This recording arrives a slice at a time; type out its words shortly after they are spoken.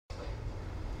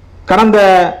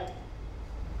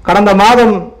கடந்த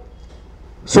மாதம்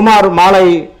சுமார் மாலை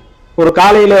ஒரு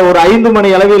காலையில் ஒரு 5 மணி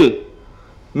அளவில்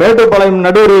மேட்டுப்பாளையம்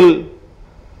நடூரில்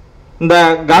இந்த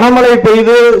கனமழை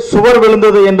பெய்து சுவர்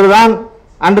விழுந்தது என்றுதான்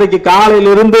அன்றைக்கு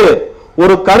காலையிலிருந்து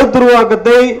ஒரு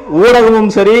கருத்துருவாக்கத்தை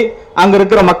ஊடகமும் சரி அங்க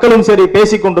இருக்கிற மக்களும் சரி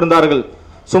பேசிக் கொண்டிருந்தார்கள்.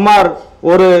 சுமார்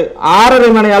ஒரு 6:30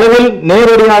 மணி அளவில்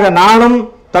நேரடியாக நானும்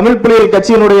தமிழ் புலிகள்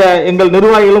கட்சியினுடைய எங்கள்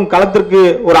நிர்வாகிகளும் களத்திற்கு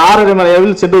ஒரு 6:30 மணி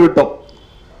அளவில் சென்று விட்டோம்.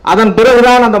 அதன்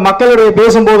பிறகுதான் அந்த மக்களிடையே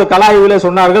பேசும்போது கலாய்விலே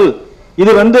சொன்னார்கள்,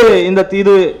 இது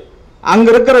இது அங்க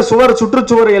இருக்கிற சுவர்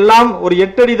சுற்றுச்சுவர் எல்லாம் ஒரு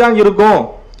 8 அடி தான் இருக்கும்,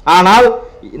 ஆனால்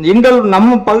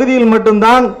நம்ம பகுதியில்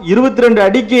மட்டும்தான் 22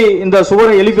 அடிக்கு இந்த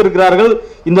சுவரை எழுப்பியிருக்கிறார்கள்.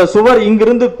 இந்த சுவர்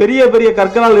இங்கிருந்து பெரிய பெரிய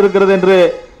கற்களால் இருக்கிறது என்று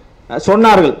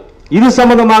சொன்னார்கள். இது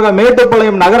சம்பந்தமாக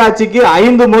மேட்டுப்பாளையம் நகராட்சிக்கு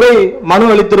 5 முறை மனு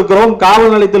அளித்திருக்கிறோம்,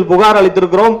 காவல் நிலையத்தில் புகார்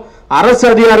அளித்திருக்கிறோம், அரசு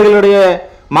அதிகாரிகளுடைய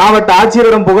மாவட்ட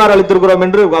ஆட்சியரிடம் புகார் அளித்திருக்கிறோம்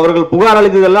என்று அவர்கள் புகார்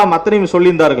அளித்ததெல்லாம் அத்தனையும்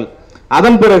சொல்லியிருந்தார்கள்.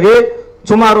 அதன் பிறகு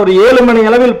சுமார் ஒரு 7 மணி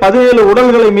அளவில் 17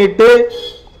 உடல்களை மீட்டு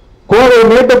கோவை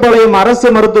மேட்டுப்பாளையம் அரசு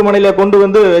மருத்துவமனையில் கொண்டு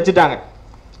வந்து வச்சுட்டாங்க.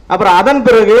 அப்புறம் அதன்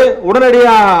பிறகு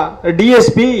உடனடியாக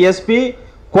டிஎஸ்பி, எஸ்பி,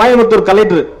 கோயம்புத்தூர்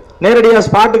கலெக்டர் நேரடியாக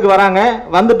ஸ்பாட்டுக்கு வராங்க.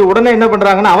 வந்துட்டு உடனே என்ன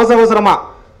பண்றாங்கன்னா, அவசரமா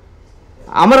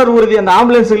அமரர் ஊர்தி அந்த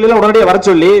ஆம்புலன்ஸ்ல உடனடியாக வர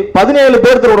சொல்லி 17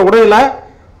 பேர்த்தோட உடலில்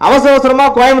அவசரமா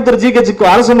கோயம்புத்தூர் ஜிஹெச்சுக்கு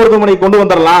அரசு மருத்துவமனை கொண்டு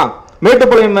வந்துடலாம்,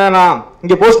 மேட்டுப்பாளையம் வேணாம்,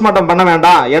 இங்க போஸ்ட்மார்ட்டம் பண்ண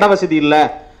வேண்டாம், இட வசதி இல்லை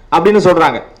அப்படின்னு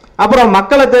சொல்றாங்க. அப்புறம்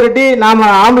மக்களை திரட்டி நாம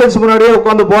ஆம்புலன்ஸ் முன்னாடியே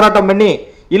உட்காந்து போராட்டம் பண்ணி,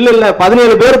 இல்ல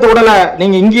 17 பேர்த்த உடலை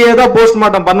நீங்க இங்கேயே தான்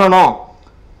போஸ்ட்மார்ட்டம் பண்ணணும்,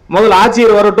 முதல்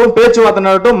ஆட்சியர் வரட்டும், பேச்சுவார்த்தை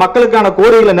நடட்டும், மக்களுக்கான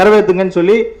கோரிக்கைகளை நிறைவேற்றுங்கன்னு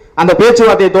சொல்லி அந்த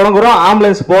பேச்சுவார்த்தையை தொடங்குறோம்.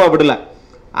 ஆம்புலன்ஸ் போக விடல.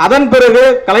 அதன் பிறகு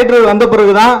கலெக்டர் வந்த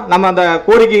பிறகுதான் நம்ம அந்த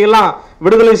கோரிக்கைகள்லாம்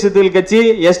விடுதலை சிறுத்தைகள் கட்சி,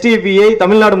 எஸ்டிபிஐ,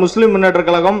 தமிழ்நாடு முஸ்லிம் முன்னேற்ற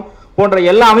கழகம் போன்ற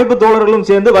எல்லா அமைப்பு தோழர்களும்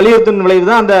சேர்ந்து வலியுறுத்தின் விளைவு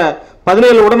தான் அந்த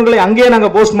 17 உடன்களை அங்கேயே நாங்க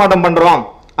போஸ்ட்மார்ட்டம் பண்றோம்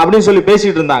அப்படின்னு சொல்லி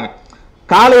பேசிட்டு இருந்தாங்க.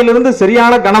 காலையிலிருந்து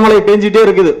சரியான கனமழை பெஞ்சிட்டே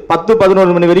இருக்குது,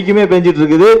 10-11 மணி வரைக்குமே பெஞ்சிட்டு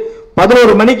இருக்குது.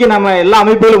 11 மணிக்கு நம்ம எல்லா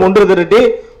அமைப்புகளும் ஒன்று திரட்டி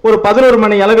ஒரு 11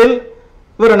 மணி அளவில்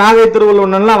இவர் நாகை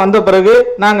திருவள்ளுவர்லாம் வந்த பிறகு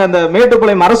நாங்கள் அந்த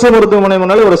மேட்டுப்பாளையம் அரசு மருத்துவமனை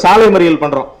முன்னாடி ஒரு சாலை மறியல்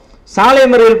பண்றோம். சாலை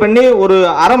மறியல் பண்ணி ஒரு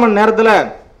அரை மணி நேரத்தில்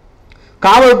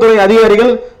காவல்துறை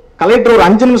அதிகாரிகள், கலெக்டர் ஒரு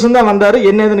 5 நிமிஷம் தான் வந்தாரு,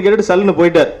 என்ன ஏதுன்னு கேட்டுட்டு சல்லுன்னு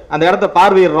போயிட்டார், அந்த இடத்த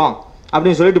பார்வையிடுறோம்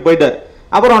அப்படின்னு சொல்லிட்டு போயிட்டார்.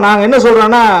 அப்புறம் நாங்கள் என்ன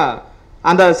சொல்றோம்னா,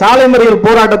 அந்த சாலை மறியல்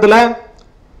போராட்டத்தில்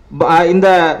இந்த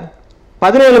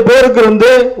 17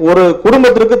 பேருக்கு ஒரு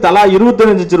குடும்பத்திற்கு தலா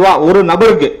 25 லட்சம் ரூபா,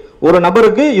 ஒரு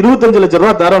நபருக்கு 25 லட்சம்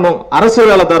ரூபாய் தரணும், அரசு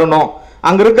வேலை தரணும்,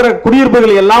 அங்க இருக்கிற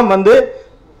குடியிருப்புகள் எல்லாம்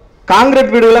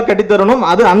காங்கிரீட் வீடுகளை கட்டித்தரணும்,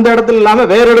 அது அந்த இடத்துல இல்லாம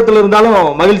வேற இடத்துல இருந்தாலும்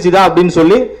மகிழ்ச்சி தான் அப்படின்னு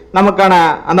சொல்லி நமக்கான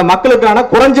அந்த மக்களுக்கான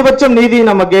குறைஞ்சபட்சம் நீதி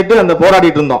நம்ம கேட்டு அந்த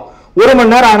போராடிட்டு இருந்தோம். 1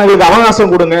 மணி நேரம் அவங்களுக்கு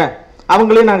அவகாசம் கொடுங்க,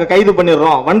 அவங்களையும் நாங்க கைது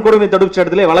பண்ணிடுறோம், வன்கொடுமை தடுப்பு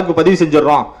சட்டத்திலே வழக்கு பதிவு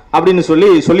செஞ்சிடறோம் அப்படின்னு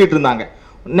சொல்லிட்டு இருந்தாங்க.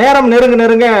 நேரம்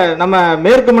நெருங்க நம்ம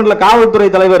மேற்கு மண்டல காவல்துறை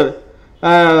தலைவர்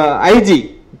ஐஜி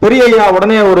பெரியய்யா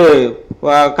உடனே ஒரு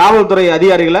காவல்துறை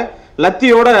அதிகாரிகளை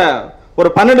லத்தியோட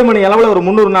ஒரு 12 மணி அளவில் ஒரு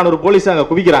 300-400 போலீஸ் அங்க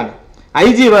குவிக்கிறாங்க.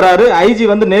 ஐஜி வராரு. ஐஜி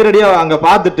நேரடியாக அங்க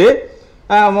பார்த்துட்டு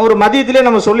ஒரு மதியத்திலே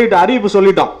நம்ம அறிவிப்பு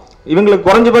சொல்லிட்டோம், இவங்களுக்கு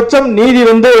குறைஞ்சபட்சம் நீதி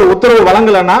உத்தரவு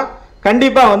வழங்கலைன்னா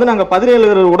கண்டிப்பா நாங்க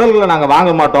 17 உடல்களை நாங்க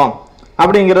வாங்க மாட்டோம்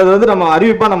அப்படிங்கறது நம்ம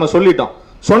அறிவிப்பா நம்ம சொல்லிட்டோம்.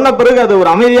 சொன்ன பிறகு அது ஒரு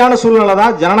அமைதியான சூழ்நிலை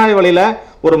தான். ஜனநாயக வழியில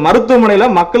ஒரு மருத்துவமனையில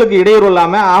மக்களுக்கு இடையூறு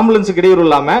இல்லாம, ஆம்புலன்ஸுக்கு இடையூறு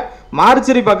இல்லாம,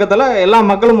 மார்ச்சரி பக்கத்துல எல்லா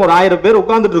மக்களும் ஒரு 1000 பேர்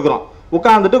உட்கார்ந்துட்டு இருக்கிறோம்.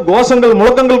 உட்கார்ந்துட்டு கோஷங்கள்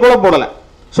முழக்கங்கள் கூட போடல.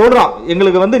 சொல்றோம்,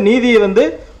 எங்களுக்கு நீதியை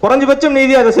குறைஞ்சபட்சம்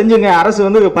நீதி அதை செஞ்சுங்க,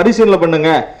 அரசு பரிசீலனை பண்ணுங்க,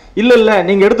 இல்ல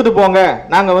நீங்க எடுத்துட்டு போங்க,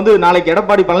 நாங்க நாளைக்கு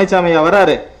எடப்பாடி பழனிசாமி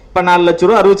வராரு, இப்ப 4 லட்சம்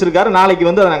ரூபாய் அறிவிச்சிருக்காரு, நாளைக்கு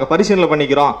அதை நாங்க பரிசீலனை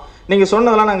பண்ணிக்கிறோம், நீங்க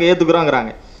சொன்னதெல்லாம் நாங்க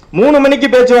ஏத்துக்கிறோங்கிறாங்க. 3 மணிக்கு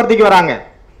பேச்சுவார்த்தைக்கு வராங்க.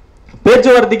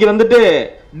 பேச்சுவார்த்தைக்கு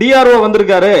டிஆர்ஓ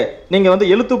வந்திருக்காரு, நீங்க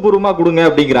எழுத்துப்பூர்வமா கொடுங்க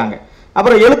அப்படிங்கிறாங்க.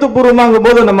 அப்புறம் எழுத்துப்பூர்வமாங்கும்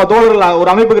போது நம்ம தோழர்கள் ஒரு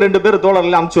அமைப்புக்கு 2 பேர்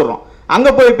தோழர்களை அனுப்பிச்சுடுறோம். அங்க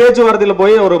போய் பேச்சுவார்த்தையில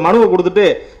போய் ஒரு மனுவை கொடுத்துட்டு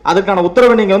அதுக்கான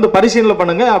உத்தரவை நீங்க பரிசீலனை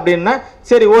பண்ணுங்க அப்படின்னா,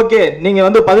 சரி ஓகே, நீங்க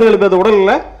 17 பேர்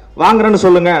உடல்ல வாங்குறேன்னு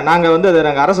சொல்லுங்க, நாங்க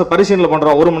நாங்க அரசு பரிசீலனை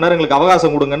பண்றோம், 1 மணி நேரம் எங்களுக்கு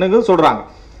அவகாசம் கொடுங்கன்னு சொல்றாங்க.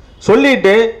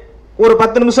 சொல்லிட்டு ஒரு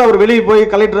 10 நிமிஷம் அவர் வெளியே போய்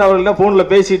கலெக்டர் அவர்கள போன்ல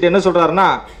பேசிட்டு என்ன சொல்றாருன்னா,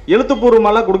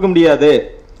 எழுத்துப்பூர்வமாலாம் கொடுக்க முடியாது,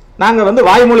 நாங்க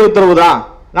வாய்மொழி உத்தரவு தான்,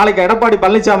 நாளைக்கு எடப்பாடி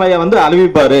பழனிசாமி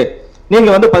அறிவிப்பாரு, நீங்க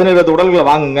 17 பேர் உடல்களை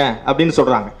வாங்குங்க அப்படின்னு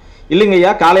சொல்றாங்க. இல்லைங்க ஐயா,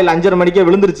 காலையில் 5:30 மணிக்கே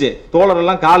விழுந்துருச்சு, தோழர்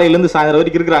எல்லாம் காலையிலிருந்து சாயந்தரம்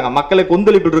வரைக்கும் இருக்கிறாங்க, மக்களை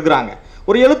கொந்தளிப்பிட்டு இருக்கிறாங்க,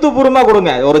 ஒரு எழுத்துப்பூர்வமா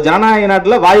கொடுங்க, ஒரு ஜனநாயக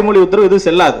நாட்டில் வாய்மொழி உத்தரவு எதுவும்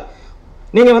செல்லாது,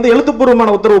 நீங்க எழுத்துப்பூர்வமான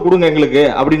உத்தரவு கொடுங்க எங்களுக்கு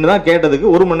அப்படின்னு தான் கேட்டதுக்கு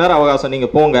 1 மணி நேரம் அவகாசம் நீங்க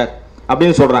போங்க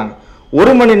அப்படின்னு சொல்றாங்க.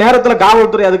 1 மணி நேரத்துல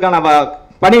காவல்துறை அதுக்கான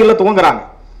பணிகளை துவங்குறாங்க.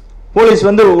 போலீஸ்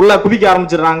உள்ள குவிக்க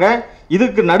ஆரம்பிச்சிடுறாங்க.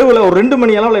 இதுக்கு நடுவில் ஒரு 2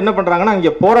 மணி அளவில் என்ன பண்றாங்கன்னா,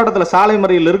 இங்க போராட்டத்தில் சாலை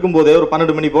மறியல் இருக்கும்போதே ஒரு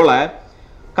 12 மணி போல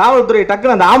காவல்துறை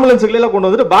டக்குன்னு அந்த ஆம்புலன்ஸுகளெல்லாம் கொண்டு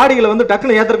வந்துட்டு பாடிகளை வந்து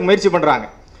டக்குன்னு ஏற்றுறதுக்கு முயற்சி பண்ணுறாங்க.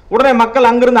 உடனே மக்கள்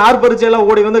அங்கிருந்து ஆர்ப்பரிச்செல்லாம்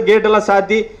ஓடி வந்து கேட்டெல்லாம்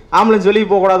சாத்தி ஆம்புலன்ஸ் வெளியே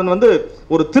போகக்கூடாதுன்னு வந்து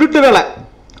ஒரு திருட்டு வேலை.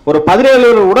 ஒரு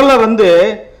 17 உடலை வந்து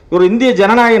ஒரு இந்திய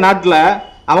ஜனநாயக நாட்டில்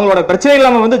அவங்களோட பிரச்சனை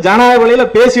இல்லாமல் வந்து ஜனநாயக வழியில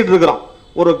பேசிட்டு இருக்கிறோம்.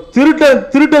 ஒரு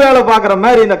திருட்டு வேலை பார்க்குற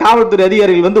மாதிரி இந்த காவல்துறை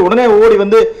அதிகாரிகள் வந்து உடனே ஓடி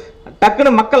வந்து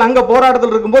டக்குன்னு மக்கள் அங்கே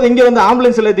போராட்டத்தில் இருக்கும்போது இங்கே வந்து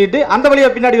ஆம்புலன்ஸில் ஏற்றிட்டு அந்த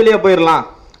வழியாக பின்னாடி வெளியே போயிடலாம்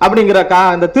அப்படிங்கிற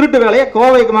இந்த திருட்டு வேலையை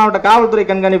கோவை மாவட்ட காவல்துறை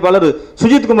கண்காணிப்பாளர்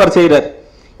சுஜித்குமார் செய்கிறார்.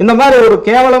 இந்த மாதிரி ஒரு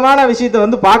கேவலமான விஷயத்தை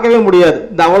வந்து பார்க்கவே முடியாது.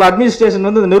 இந்த அவ்வளோ அட்மினிஸ்ட்ரேஷன்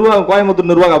வந்து இந்த நிர்வாகம், கோயம்புத்தூர்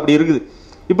நிர்வாகம் அப்படி இருக்குது.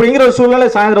 இப்படிங்கிற ஒரு சூழ்நிலை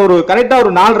சாயந்தரம் ஒரு கரெக்டாக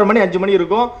ஒரு 4:30 மணி 5 மணி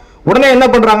இருக்கும். உடனே என்ன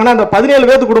பண்றாங்கன்னா அந்த 17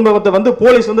 பேர்த்து குடும்பத்தை வந்து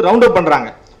போலீஸ் வந்து ரவுண்ட் அப் பண்றாங்க.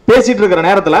 பேசிட்டு இருக்கிற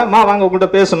நேரத்தில் வாங்க உங்கள்கிட்ட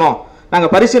பேசணும், நாங்க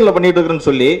பரிசீலனை பண்ணிட்டு இருக்கிறோன்னு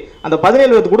சொல்லி அந்த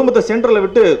 17 பேர்த்து குடும்பத்தை சென்டரில்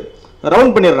விட்டு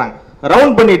ரவுண்ட் பண்ணிடுறாங்க.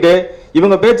 ரவுண்ட் பண்ணிட்டு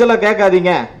இவங்க பேச்செல்லாம்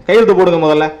கேட்காதீங்க, கையெழுத்து போடுங்க,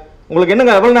 முதல்ல உங்களுக்கு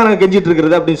என்னங்க எவ்வளவு நேரம் கெஞ்சிட்டு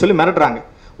இருக்கிறது அப்படின்னு சொல்லி மிரட்டுறாங்க.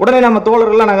 உடனே நம்ம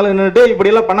தோழர்கள்லாம் நாங்கள் நின்றுட்டு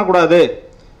இப்படியெல்லாம் பண்ணக்கூடாது,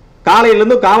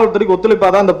 காலையிலேருந்து காவல்துறைக்கு ஒத்துழைப்பாக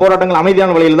தான் இந்த போராட்டங்கள்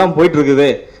அமைதியான வழியில் தான் போயிட்டு இருக்குது,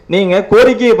 நீங்க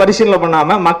கோரிக்கையை பரிசீலனை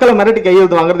பண்ணாம மக்களை மிரட்டி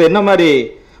கையெழுத்து வாங்குறது என்ன மாதிரி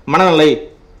மனநிலை,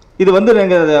 இது வந்து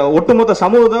நீங்க ஒட்டுமொத்த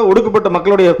சமூக ஒடுக்கப்பட்ட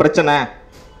மக்களுடைய பிரச்சனை,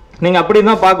 நீங்க அப்படி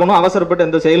தான் பார்க்கணும், அவசரப்பட்டு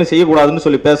எந்த செயலும் செய்யக்கூடாதுன்னு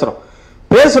சொல்லி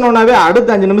பேசணும்னாவே அடுத்த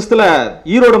 5 நிமிஷத்துல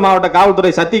ஈரோடு மாவட்ட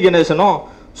காவல்துறை சத்தி கணேசனும்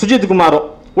சுஜித்குமாரும்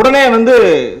உடனே வந்து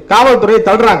காவல்துறையை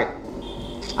தள்ளுறாங்க.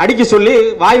 அடிக்க சொல்லி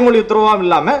வாய்மொழி உத்தரவாம்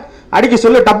இல்லாம அடிக்க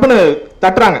சொல்லி டப்புன்னு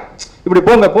தட்டுறாங்க. இப்படி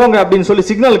போங்க போங்க அப்படின்னு சொல்லி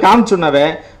சிக்னல் காமிச்சுனாவே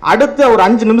அடுத்த ஒரு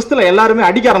 5 நிமிஷத்துல எல்லாருமே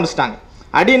அடிக்க ஆரம்பிச்சிட்டாங்க.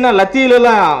 அடின்னா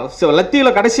லத்தியில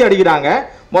கடைசி அடிக்கிறாங்க,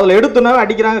 முதல்ல எடுத்துனாவே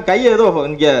அடிக்கிறாங்க. கையை ஏதோ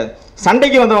இங்க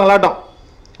சண்டைக்கு வந்தவங்களாட்டம்.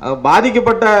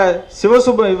 பாதிக்கப்பட்ட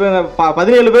இவங்க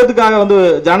 17 பேர்த்துக்காக வந்து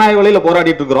ஜனநாயக வழியில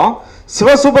போராடிட்டு இருக்கிறோம்.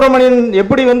 சிவசுப்பிரமணியன்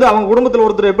எப்படி வந்து அவங்க குடும்பத்தில்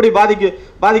ஒருத்தர் எப்படி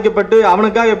பாதிக்கப்பட்டு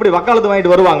அவனுக்காக எப்படி வக்காலத்து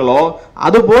வாங்கிட்டு வருவாங்களோ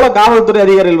அது போல காவல்துறை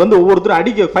அதிகாரிகள் வந்து ஒவ்வொருத்தரும்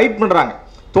அடிக்க ஃபைட் பண்றாங்க.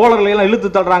 தோழர்களை எல்லாம் இழுத்து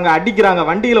தள்ளுறாங்க, அடிக்கிறாங்க,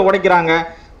 வண்டியில உடைக்கிறாங்க.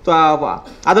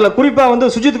 அதுல குறிப்பா வந்து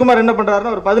சுஜித்குமார் என்ன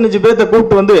பண்றாருன்னா ஒரு 15 பேர்த்த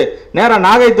கூப்பிட்டு வந்து நேரா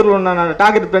நாகை திருவண்ண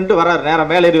டார்கெட் பண்ணிட்டு வர்றாரு, நேரா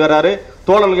மேலேறி வர்றாரு.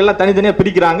 தோழர்கள் எல்லாம் தனித்தனியா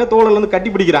பிடிக்கிறாங்க, தோழர்கள் வந்து கட்டி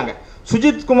பிடிக்கிறாங்க.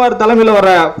 சுஜித்குமார் தலைமையில் வர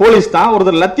போலீஸ் தான்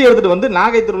ஒருத்தர் லத்தி எடுத்துட்டு வந்து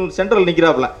நாகை திருவண்ண சென்ட்ரல்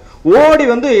நிக்கிறாப்ல ஓடி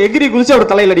வந்து எகிரி குதிச்சு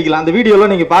அவர் தலையில் அடிக்கலாம். அந்த வீடியோல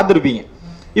நீங்க பார்த்துருப்பீங்க.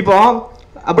 இப்போ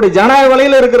அப்படி ஜனநாயக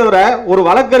வழியில இருக்கிறவரை ஒரு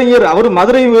வழக்கறிஞர், அவர்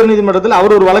மதுரை உயர்நீதிமன்றத்தில்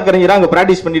அவர் ஒரு வழக்கறிஞரா அங்க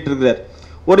பிராக்டிஸ் பண்ணிட்டு இருக்கிறார்.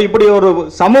 இப்படி ஒரு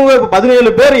சமூக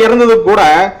 17 பேர் இறந்தது கூட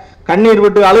கண்ணீர்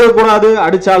விட்டு அழுகக்கூடாது,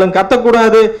 அடிச்சாலும்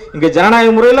கத்தக்கூடாது, இங்க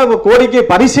ஜனநாயக முறையில கோரிக்கை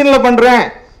பரிசீலனை பண்றேன்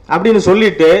அப்படின்னு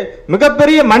சொல்லிட்டு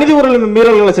மிகப்பெரிய மனித உரிமை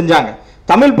மீறல்களை செஞ்சாங்க.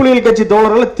 தமிழ் புலிகள் கட்சி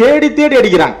தோழர்களை தேடி தேடி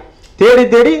அடிக்கிறாங்க.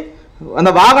 தேடி அந்த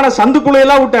வாகன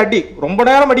சந்துக்குள்ளையெல்லாம் விட்டு அடி ரொம்ப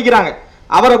நேரம் அடிக்கிறாங்க.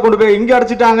 அவரை கொண்டு போய் இங்க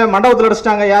அடிச்சுட்டாங்க, மண்டபத்தில்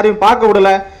அடிச்சிட்டாங்க, யாரையும் பார்க்க விடல.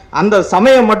 அந்த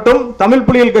சமயம் மட்டும் தமிழ்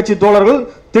புலிகள் கட்சி தோழர்கள்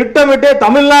திட்டமிட்டே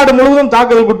தமிழ்நாடு முழுவதும்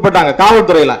தாக்குதலுக்கு உட்பட்டாங்க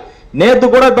காவல்துறையில. நேத்து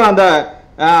கூட இப்ப அந்த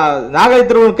நாகை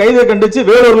திருவன் கைதை கண்டிச்சு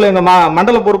வேலூர்ல எங்க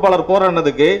மண்டல பொறுப்பாளர்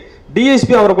போராடினதுக்கு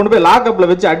டிஎஸ்பி அவரை கொண்டு போய் லாக்அப்ல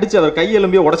வச்சு அடிச்சு அவர்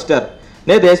கையெலும்பிய உடைச்சிட்டாரு.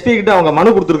 நேற்று எஸ்பி கிட்ட அவங்க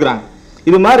மனு கொடுத்துருக்காங்க.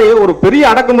 இது மாதிரி ஒரு பெரிய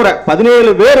அடக்குமுறை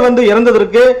 17 பேர் வந்து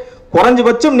இறந்ததற்கு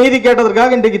குறைஞ்சபட்சம் நீதி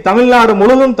கேட்டதற்காக இன்றைக்கு தமிழ்நாடு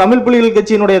முழுவதும் தமிழ் புலிகள்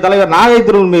கட்சியினுடைய தலைவர் நாகை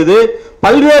திருவன் மீது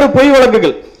பல்வேறு பொய்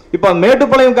வழக்குகள். இப்ப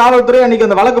மேட்டுப்பாளையம் காவல்துறை அன்னைக்கு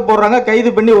அந்த வழக்கு போடுறாங்க,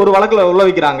 கைது பண்ணி ஒரு வழக்குல உள்ள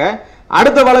வைக்கிறாங்க.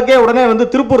 அடுத்த வழக்கே உடனே வந்து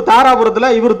திருப்பூர் தாராபுரத்துல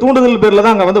இவர் தூண்டுதல் பேர்ல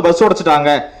தான் அங்க வந்து பஸ்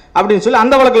உடைச்சிட்டாங்க அப்படின்னு சொல்லி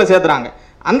அந்த வழக்குல சேர்த்துறாங்க.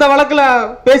 அந்த வழக்குல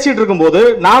பேசிட்டு இருக்கும்போது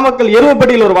நாமக்கல்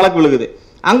எருவப்பட்டியில் ஒரு வழக்கு விழுகுது,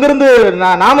 அங்கிருந்து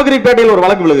நாமகிரிப்பேட்டையில் ஒரு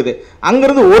வழக்கு விழுகுது,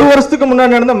 அங்கிருந்து ஒரு வருஷத்துக்கு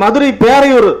முன்னாடி நடந்த மதுரை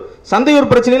பேரையூர்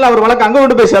சந்தையூர் பிரச்சனையில் அவர் வழக்கு அங்க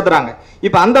கொண்டு போய் சேர்த்துறாங்க.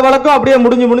 இப்ப அந்த வழக்கம் அப்படியே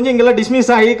முடிஞ்சு இங்கெல்லாம்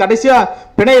டிஸ்மிஸ் ஆகி கடைசியா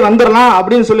பிணை வந்துடலாம்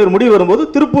அப்படின்னு சொல்லி ஒரு முடிவு வரும்போது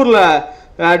திருப்பூர்ல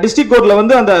டிஸ்ட்ரிக்ட் கோர்ட்ல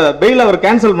வந்து அந்த பெயில் அவர்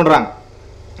கேன்சல் பண்றாங்க.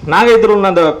 நாகை திருவன்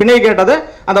அந்த பிணை கேட்டதை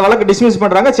அந்த வழக்கு டிஸ்மிஸ்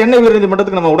பண்றாங்க. சென்னை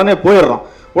உயர்நீதிமன்றத்துக்கு நம்ம உடனே போயிடுறோம்.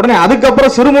 உடனே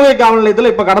அதுக்கப்புறம் சிறுமுகை காவல் நிலையத்தில்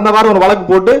இப்ப கடந்த வாரம் ஒரு வழக்கு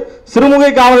போட்டு சிறுமுகை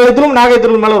காவல் நிலையத்திலும் நாகை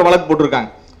திருவன் மேல ஒரு வழக்கு போட்டிருக்காங்க.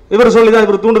 இவர் சொல்லிதான்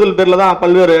இவர் தூண்டுதல் பேர்ல தான்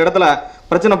பல்வேறு இடத்துல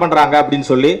பிரச்சனை பண்றாங்க அப்படின்னு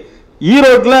சொல்லி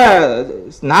ஈரோட்ல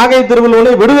நாகை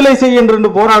திருவள்ளுவரை விடுதலை செய்ய என்று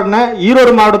போராடின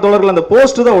ஈரோடு மாவட்ட தோழர்கள் அந்த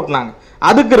போஸ்ட் தான் ஓட்டினாங்க.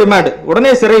 அதுக்கு ரிமாண்ட்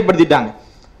உடனே சிறைப்படுத்திட்டாங்க.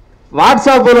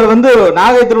 வாட்ஸ்அப்ல வந்து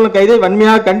நாகை திருவள்ளுவர் கைதை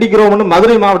வன்மையாக கண்டிக்கிறோம்னு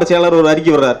மதுரை மாவட்ட செயலர் ஒரு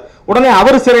அறிக்கை வர்றார், உடனே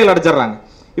அவர் சிறையில் அடைச்சிடறாங்க.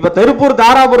 இப்ப திருப்பூர்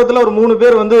தாராபுரத்துல ஒரு 3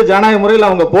 பேர் வந்து ஜனநாயக முறையில்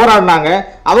அவங்க போராடினாங்க,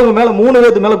 அவங்க மேல 3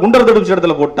 பேருக்கு மேல குண்டர் தடுப்பு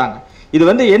இடத்துல போட்டாங்க. இது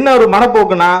வந்து என்ன ஒரு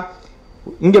மனப்போக்குனா,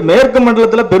 இங்க மேற்கு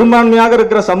மண்டலத்துல பெரும்பான்மையாக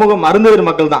இருக்கிற சமூகம் அருந்ததிர்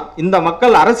மக்கள் தான். இந்த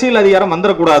மக்கள் அரசியல் அதிகாரம்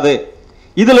வந்துடக்கூடாது.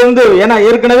 இதுல இருந்து ஏன்னா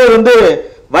ஏற்கனவே வந்து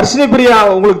வர்ஷினி பிரியா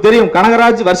உங்களுக்கு தெரியும்,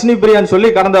 கனகராஜ் வர்ஷினி பிரியான்னு சொல்லி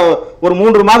கடந்த ஒரு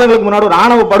 3 மாதங்களுக்கு முன்னாடி ஒரு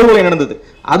ஆணவ படுகொலை நடந்தது.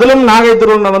 அதிலும் நாகை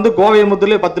திருவண்ண வந்து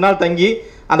கோவைமுத்திலே 10 நாள் தங்கி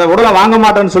அந்த உடலை வாங்க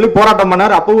மாட்டேன்னு சொல்லி போராட்டம்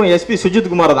பண்ணார். அப்பவும் எஸ்பி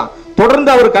சுஜித்குமார் தான். தொடர்ந்து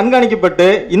அவர் கண்காணிக்கப்பட்டு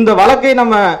இந்த வழக்கை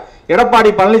நம்ம எடப்பாடி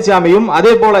பழனிசாமியும்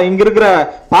அதே போல இங்க இருக்கிற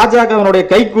பாஜகவினுடைய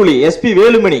கைக்கூலி எஸ்பி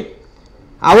வேலுமணி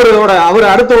அவர்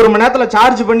அடுத்த 1 மணி நேரத்தில்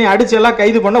சார்ஜ் பண்ணி அடிச்சு எல்லாம்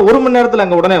கைது பண்ண 1 மணி நேரத்தில்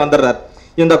அங்க உடனே வந்துடுறார்.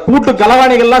 இந்த கூட்டு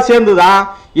களவாணிகள்லாம் சேர்ந்துதான்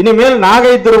இனிமேல்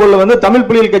நாகை திருவள்ளுவர் வந்து தமிழ்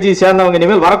புலிகள் கட்சியை சேர்ந்தவங்க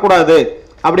இனிமேல் வரக்கூடாது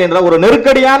அப்படின்ற ஒரு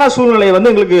நெருக்கடியான சூழ்நிலை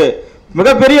வந்து எங்களுக்கு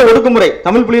மிகப்பெரிய ஒடுக்குமுறை.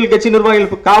 தமிழ் புலிகள் கட்சி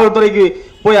நிர்வாகிகள் காவல்துறைக்கு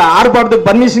போய் ஆர்ப்பாட்டத்துக்கு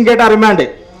பர்மிஷன் கேட்டா ரிமாண்ட்.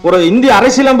 ஒரு இந்திய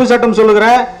அரசியலமைப்பு சட்டம் சொல்லுகிற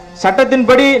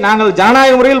சட்டத்தின்படி நாங்கள்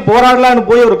ஜனநாயக முறையில் போராடலாம்னு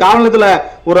போய் ஒரு காவல் நிலையத்துல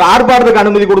ஒரு ஆர்ப்பாட்டத்துக்கு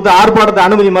அனுமதி கொடுத்து ஆர்ப்பாட்டத்தை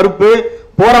அனுமதி மறுப்பு,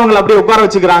 போறவங்களை அப்படியே உட்கார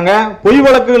வச்சுக்கிறாங்க. பொய்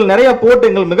வழக்குகள் நிறைய போட்டு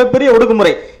எங்கள் மிகப்பெரிய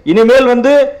ஒடுக்குமுறை. இனிமேல்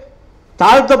வந்து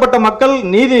தாழ்த்தப்பட்ட மக்கள்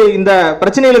நீதி இந்த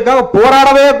பிரச்சனைகளுக்காக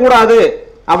போராடவே கூடாது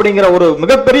அப்படிங்கிற ஒரு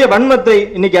மிகப்பெரிய வன்மத்தை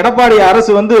இன்னைக்கு எடப்பாடி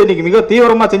அரசு வந்து இன்னைக்கு மிக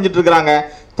தீவிரமா செஞ்சுட்டு இருக்காங்க.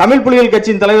 தமிழ் புலிகள்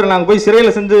கட்சியின் தலைவர் நாங்க போய்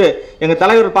சிறையில் சென்று எங்க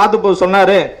தலைவர் பார்த்து போய்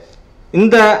சொன்னாரு,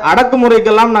 இந்த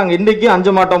அடக்குமுறைக்கெல்லாம் நாங்க இன்றைக்கு அஞ்ச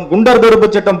மாட்டோம். குண்டர் தடுப்பு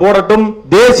சட்டம் போடட்டும்,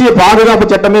 தேசிய பாதுகாப்பு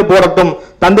சட்டமே போடட்டும்.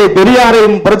 தந்தை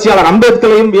பெரியாரையும் புரட்சியாளர்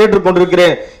அம்பேத்கரையும்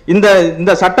ஏற்றுக்கொண்டிருக்கிறேன்.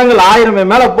 இந்த சட்டங்கள் 1000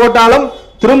 மேல போட்டாலும்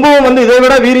திரும்பவும் வந்து இதை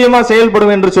விட வீரியமா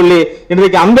செயல்படும் என்று சொல்லி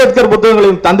இன்றைக்கு அம்பேத்கர்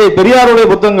புத்தகங்களையும் தந்தை பெரியாருடைய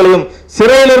புத்தகங்களையும்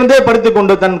சிறையிலிருந்தே படித்துக்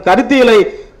கொண்டு தன் கருத்தியலை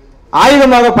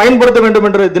ஆயுதமாக பயன்படுத்த வேண்டும்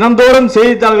என்று தினந்தோறும்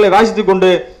செய்தித்தாள்களை வாசித்துக்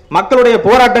கொண்டு மக்களுடைய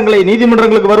போராட்டங்களை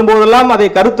நீதிமன்றங்களுக்கு வரும்போதெல்லாம் அதை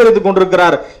கருத்துரைத்துக்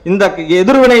கொண்டிருக்கிறார். இந்த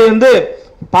எதிர்வினை வந்து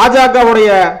பாஜகவுடைய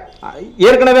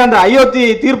ஏற்கனவே அந்த அயோத்தி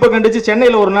தீர்ப்பை கண்டிச்சு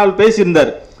சென்னையில் ஒரு நாள்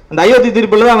பேசியிருந்தார். அந்த அயோத்தி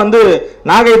தீர்ப்பில் தான் வந்து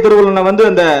நாகை திருவள்ளுவனை வந்து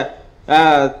அந்த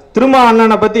திருமா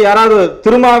அண்ணனை பத்தி யாராவது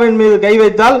திருமாவின் மீது கை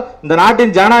வைத்தால் இந்த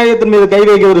நாட்டின் ஜனநாயகத்தின் மீது கை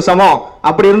வைக்க ஒரு சமம்.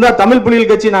 அப்படி இருந்தா தமிழ் புலிகள்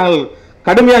கட்சி நாங்கள்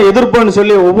கடுமையா எதிர்ப்போம்னு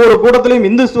சொல்லி ஒவ்வொரு கூட்டத்திலையும்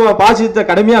இந்துத்துவ பாசிசத்தை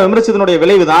கடுமையா விமர்சித்தனுடைய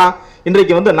விளைவுதான்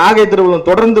இன்றைக்கு வந்து நாகை திருவள்ளுவன்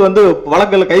தொடர்ந்து வந்து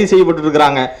வழக்கில் கைது செய்யப்பட்டு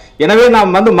இருக்கிறாங்க. எனவே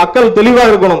நாம் வந்து மக்கள் தெளிவா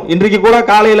இருக்கணும். இன்றைக்கு கூட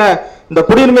காலையில இந்த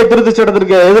குடியுரிமை திருத்த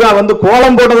சட்டத்திற்கு எதிராக வந்து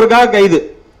கோலம் போட்டதற்காக கைது.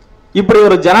 இப்படி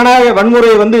ஒரு ஜனநாயக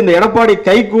வன்முறையை வந்து இந்த எடப்பாடி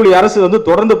கைக்கூலி அரசு வந்து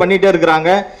தொடர்ந்து பண்ணிட்டே இருக்கிறாங்க.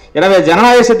 எனவே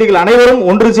ஜனநாயக சக்திகள் அனைவரும்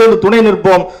ஒன்று சேர்ந்து துணை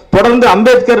நிற்போம். தொடர்ந்து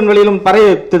அம்பேத்கரின் வழியிலும்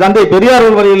தந்தை பெரியார்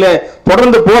வழியில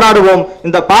தொடர்ந்து போராடுவோம்.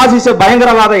 இந்த பாசிச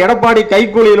பயங்கரவாத எடப்பாடி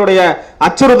கைக்கூலிகளுடைய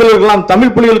அச்சுறுத்தல்களெல்லாம்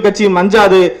தமிழ் புலிகள் கட்சியும்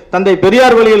அஞ்சாது. தந்தை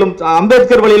பெரியார் வழியிலும்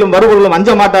அம்பேத்கர் வழியிலும் வருபவர்களும்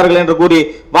அஞ்ச மாட்டார்கள் என்று கூறி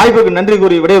வாய்ப்புக்கு நன்றி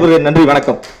கூறி விடைபெறுகிறேன். நன்றி,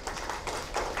 வணக்கம்.